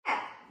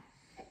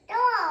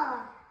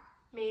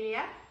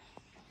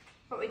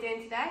What are we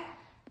doing today?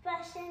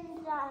 Brushing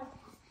their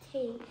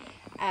teeth.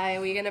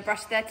 We're going to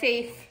brush their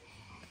teeth.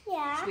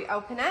 Yeah. Should we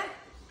open it?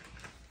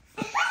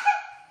 Here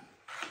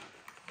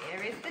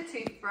is the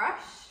toothbrush.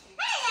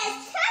 Hey,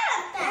 there's two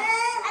of them.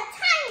 A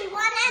tiny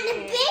one and a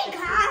big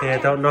one. Yeah,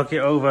 don't knock it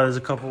over. There's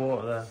a cup of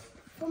water there.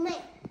 For me.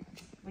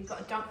 We've got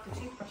to dunk the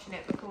toothbrush in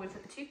it before we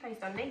put the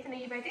toothpaste on. Nathan, are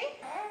you ready?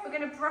 We're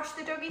going to brush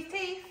the doggy's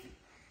teeth.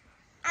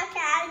 Okay,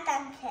 I'll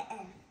dunk it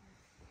in.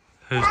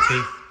 Whose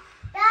teeth?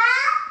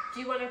 Do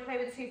you want to play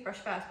with the toothbrush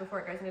first before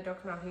it goes in the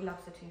dog's mouth? He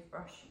loves the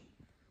toothbrush.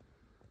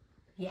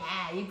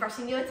 Yeah, you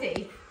brushing your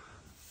teeth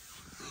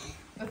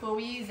before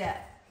we use it.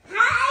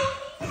 Yes.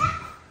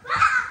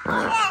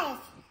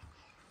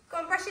 Go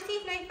on, brush your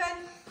teeth, Nathan.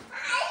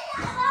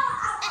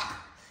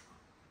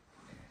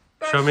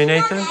 Show me,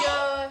 Nathan.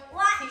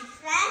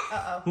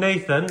 Uh-oh.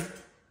 Nathan,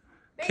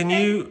 can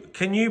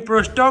you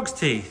brush dog's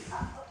teeth?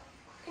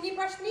 Can you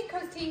brush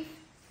Niko's teeth?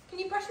 Can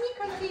you brush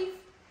Niko's teeth?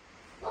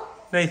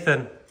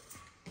 Nathan,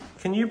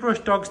 can you brush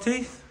dog's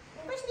teeth?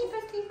 Brush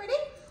Niko's teeth, ready?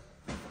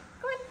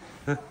 Go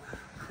on.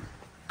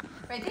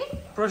 Ready?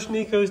 Brush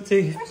Niko's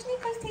teeth. Brush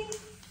Niko's teeth.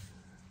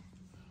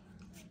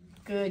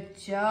 Good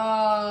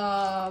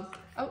job.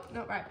 Oh,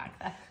 not right back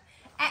there.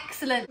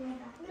 Excellent.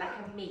 Like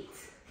a meat.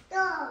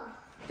 Dog.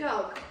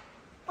 Dog.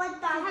 But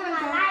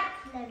I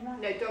like liver.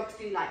 No, dogs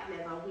do like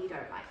liver. We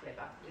don't like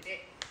liver. We do.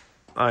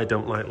 I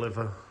don't like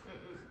liver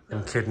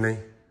and kidney.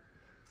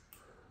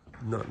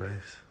 Not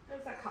nice.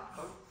 Where's that cup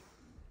gone?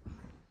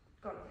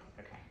 Gone.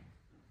 Okay.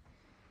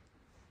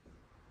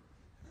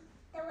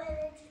 The way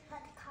they just put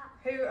the cup.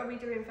 Who are we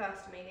doing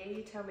first, Amelia?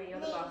 You tell me. You're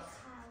the boss.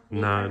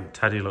 No,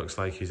 Teddy looks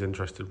like he's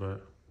interested by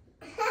it.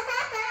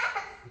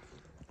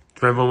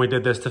 Remember when we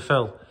did this to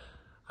Phil?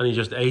 And he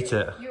just ate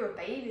it. You were a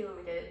baby when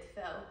we did it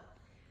to Phil.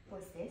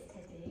 What's this,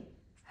 Teddy?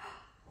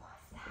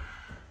 What's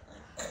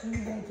that? Are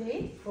you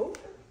ready? Oh.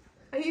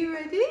 Are you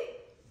ready?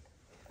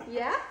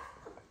 Yeah?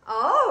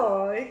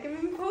 Oh, give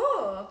me a paw.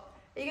 Are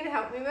you going to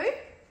help me move?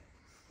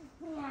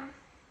 Yeah.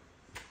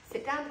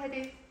 Sit down,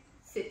 Teddy.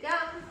 Sit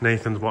down.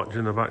 Nathan's watching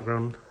in the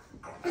background.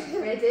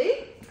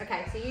 Ready?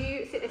 Okay, so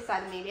you sit this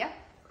side, Amelia.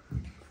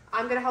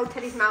 I'm going to hold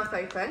Teddy's mouth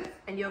open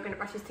and you're going to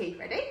brush his teeth.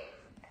 Ready?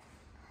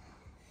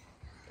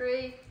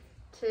 3,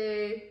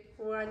 2,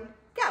 1,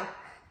 go.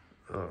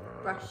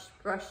 Brush,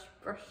 brush,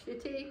 brush your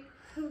teeth.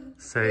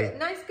 Say,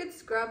 Nice, good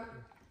scrub.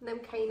 Them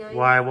canines.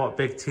 why, what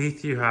big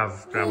teeth you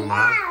have,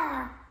 Grandma?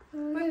 Yeah.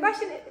 We're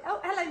brushing it.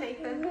 Oh, hello,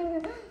 Nathan.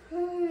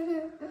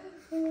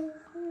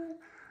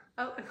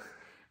 Oh,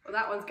 well,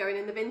 that one's going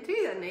in the bin too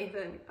then,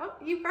 Nathan. Oh,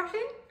 you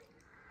brushing?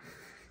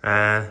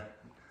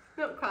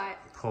 Not quite.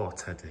 Poor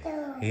Teddy.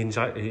 I think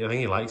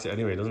he likes it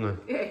anyway, doesn't he?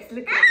 Yes,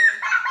 look at them.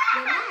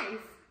 They're nice.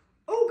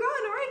 Oh,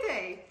 gone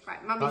already.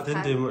 Right, Mummy's That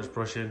didn't turn. do much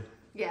brushing.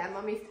 Yeah,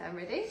 Mummy's turn.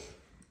 Ready?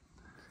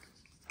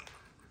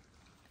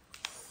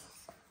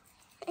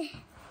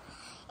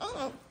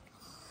 Oh,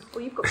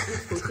 you've got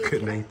beautiful teeth. Look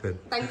at Nathan.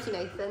 Thank you,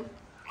 Nathan.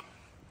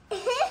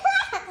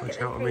 Watch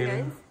out,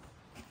 Amelia.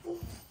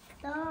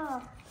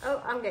 Dog.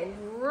 Oh, I'm getting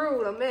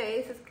drool on me.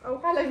 This is, oh,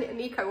 hello,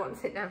 Niko wants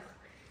to sit down.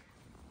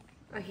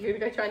 Oh, you're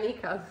going to go try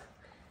Niko.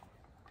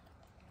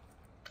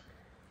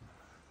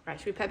 Right,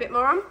 should we put a bit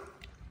more on?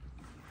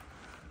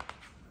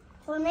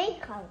 For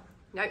Niko.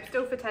 Nope,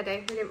 still for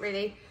Teddy. We didn't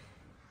really...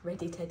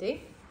 Ready,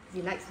 Teddy?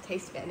 He likes the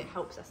taste of it and it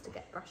helps us to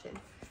get brushing.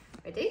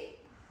 Ready?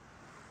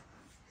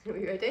 Are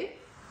we ready?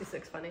 This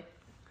looks funny.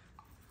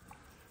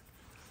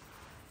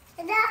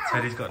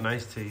 Teddy's got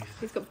nice teeth.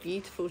 He's got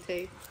beautiful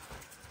teeth.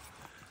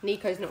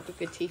 Niko's not got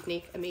good teeth,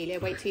 Amelia.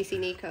 Wait till you see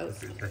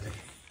Niko's.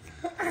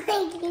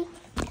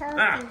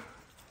 Ah!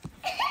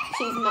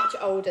 She's much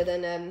older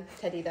than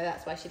Teddy though,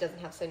 that's why she doesn't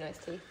have so nice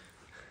teeth.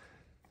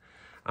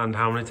 And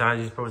how many times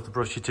are you supposed to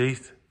brush your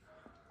teeth?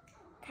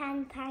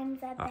 10 times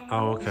a day.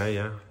 Oh, okay,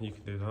 yeah. You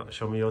can do that.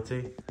 Show me your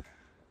teeth.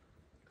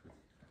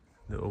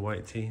 Little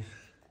white teeth.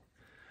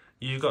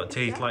 You've got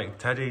teeth like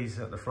Teddy's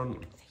at the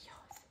front.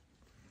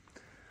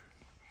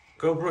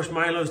 Go brush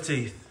Milo's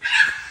teeth.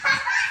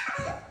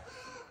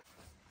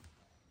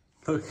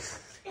 Look.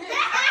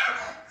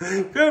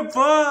 Good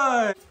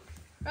boy!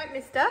 Right,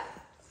 mister.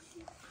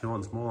 He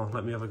wants more.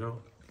 Let me have a go.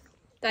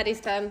 Daddy's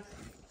turn.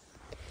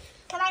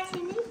 Can I see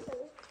Niko?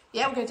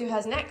 Yeah, we're going to do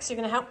hers next. You're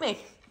going to help me.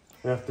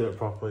 We have to do it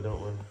properly, don't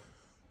we?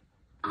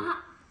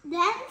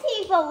 Them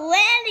teeth are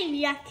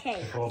really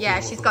yucky.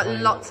 Yeah, she's got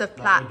lots of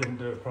plaque. We didn't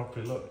do it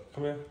properly. Look,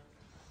 come here.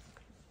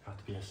 You have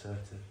to be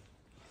assertive.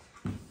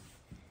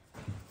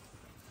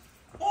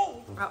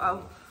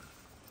 Uh-oh.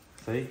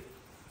 See?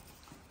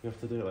 You have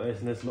to do it like this,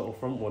 and this little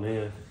front one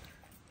here.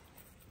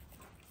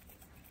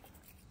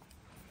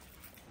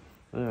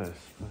 Yes.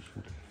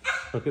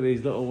 Look at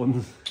these little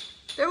ones.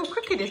 They're all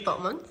crooked, his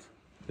bottom ones.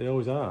 They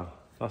always are.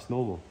 That's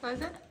normal. How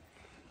is it?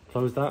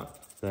 Close that.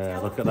 There,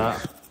 look at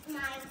that.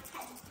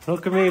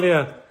 Look,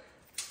 Amelia.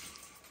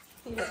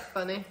 You look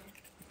funny.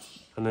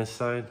 And this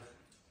side.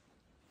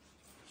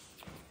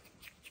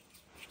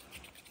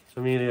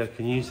 Amelia,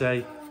 can you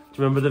say, do you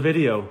remember the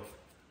video?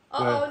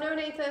 Oh, no,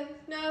 Nathan.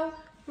 No.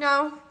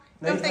 No.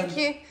 No, Nathan. thank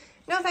you.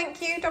 No, thank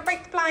you. Don't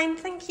break the blind.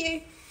 Thank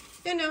you.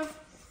 No, no.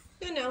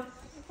 You know.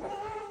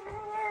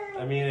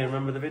 I mean,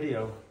 remember the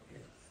video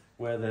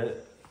where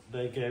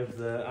they gave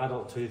the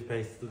adult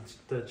toothpaste to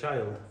the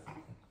child?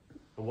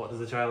 And what does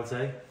the child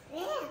say?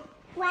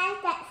 Why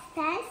is that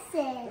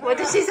spicy? What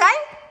did she say?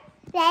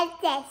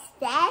 That's that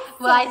spicy.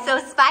 Why it's so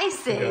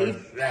spicy?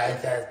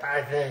 That's so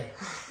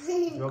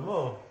spicy. You want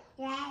more?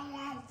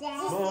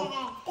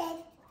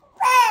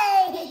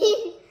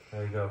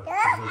 There you go.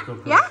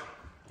 Yeah?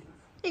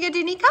 You gonna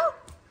do Niko?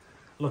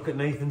 Look at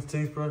Nathan's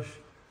toothbrush.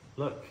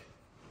 Look.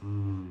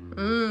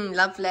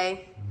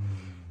 Lovely.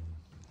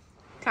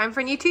 Time for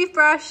a new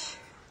toothbrush.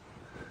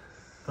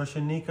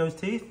 Brushing Niko's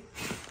teeth.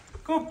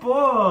 Good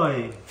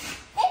boy.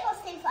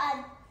 Niko's teeth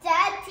are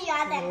dirty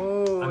on them.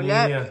 Oh,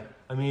 look.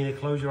 Amelia,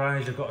 close your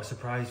eyes. I've got a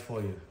surprise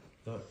for you.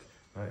 Look.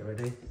 Right,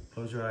 ready?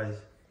 Close your eyes.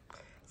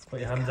 Put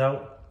your hands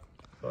out.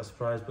 Got a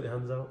surprise. Put your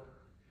hands out.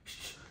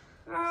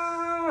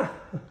 Ah!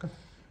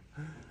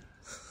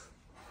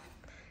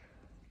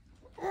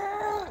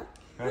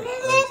 Right,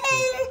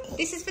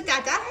 This is for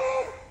Dada.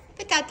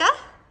 For Dada.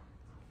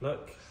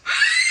 look.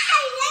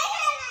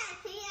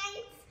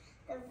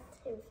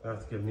 I have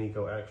to give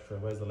Niko extra.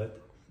 Where's the lid?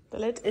 The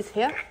lid is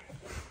here.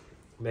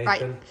 Nathan.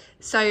 Right,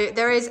 so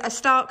there is a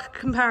stark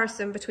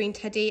comparison between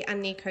Teddy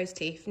and Niko's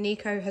teeth.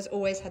 Niko has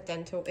always had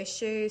dental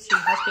issues. He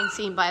has been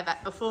seen by a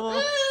vet before.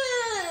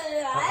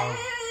 Uh-oh.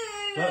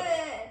 Look.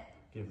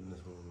 Give him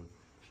this one.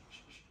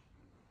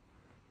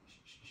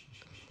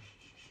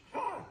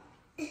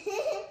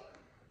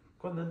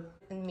 Go on then.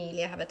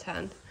 Amelia, have a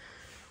turn.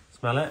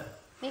 Smell it.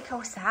 Niko,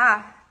 what's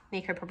that?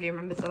 Niko probably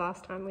remembers the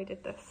last time we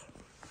did this.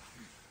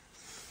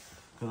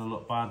 It's gonna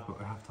look bad, but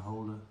we have to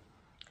hold her.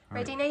 Right.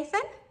 Ready,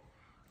 Nathan?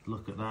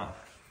 Look at that.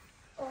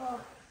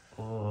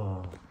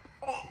 Oh.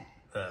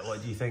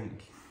 What do you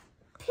think?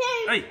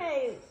 Hey.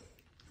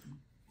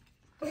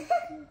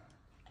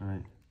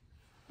 Right.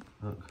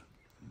 Look.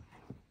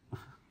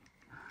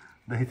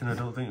 Nathan, I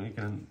don't think we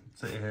can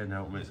sit here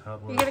now. It's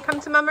hard work. You're going to come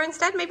to Mama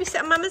instead? Maybe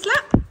sit on Mama's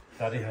lap?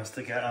 Daddy has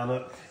to get on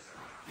it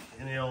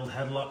in the old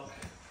headlock.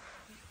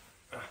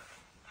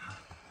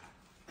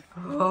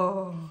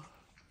 Oh.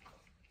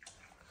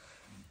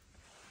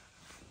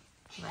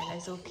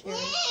 Milo's all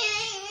curious.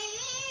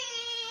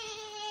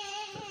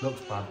 It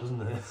looks bad,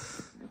 doesn't it?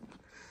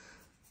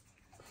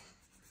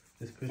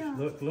 This could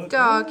look.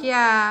 Dog,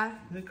 yeah.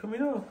 Is it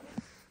coming off?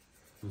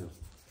 No.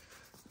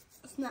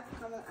 It's not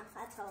coming off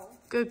at all.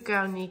 Good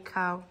girl,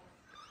 Niko.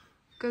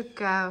 Good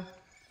girl.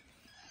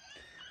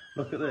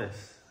 Look at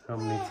this. How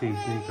many teeth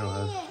Niko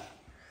has.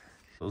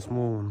 Little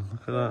small one.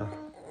 Look at that.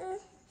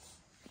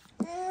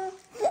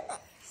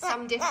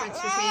 Some difference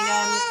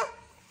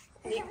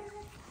between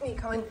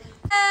Niko and...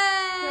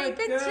 Hey,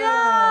 good girl.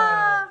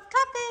 job.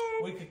 Clap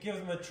it. We could give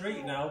them a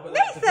treat now, but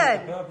that's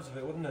the purpose of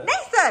it, wouldn't it?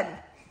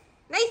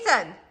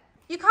 Nathan,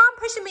 you can't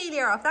push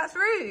Amelia off. That's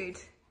rude.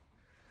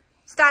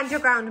 Stand your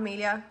ground,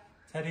 Amelia.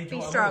 Teddy, do Be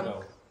you want strong. another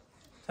go?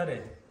 Teddy,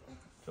 do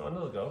you want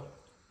another go?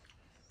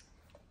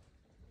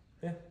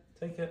 Yeah,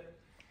 take it.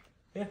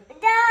 Yeah.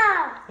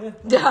 Yeah.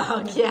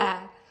 Dog,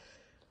 yeah.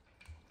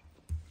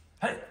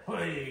 Hey,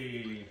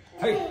 hey,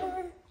 hey.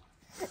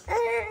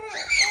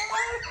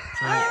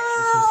 Right,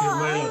 let's see what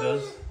Milo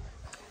does.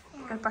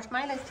 Go brush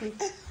Milo's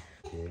teeth.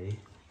 Okay,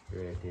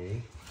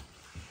 ready.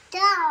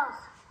 Dog.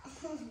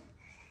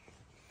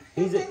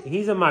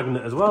 He's a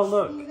magnet as well,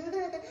 look.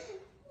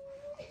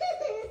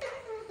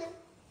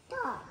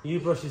 Dog. You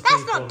brush his teeth.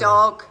 That's not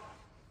dog.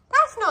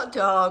 That's not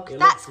dog.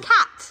 That's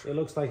cat. It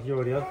looks like you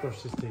already have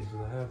brushed his teeth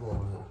with a hairball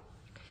on it.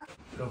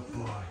 Good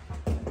boy.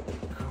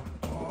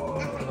 Good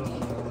boy.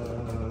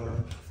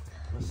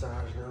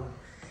 Massage now.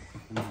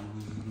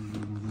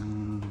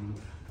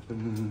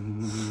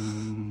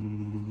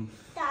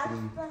 Dad's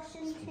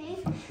brushing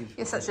teeth.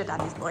 You're such a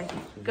daddy's boy.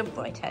 Good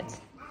boy, Ted.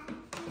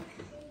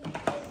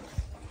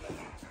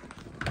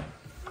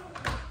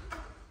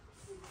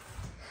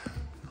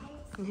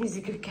 Who's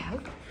a good girl?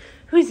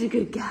 Who's a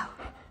good girl?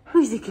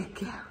 Who's a good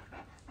girl?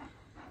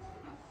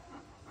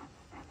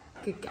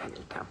 Good girl,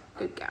 Niko.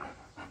 Good girl.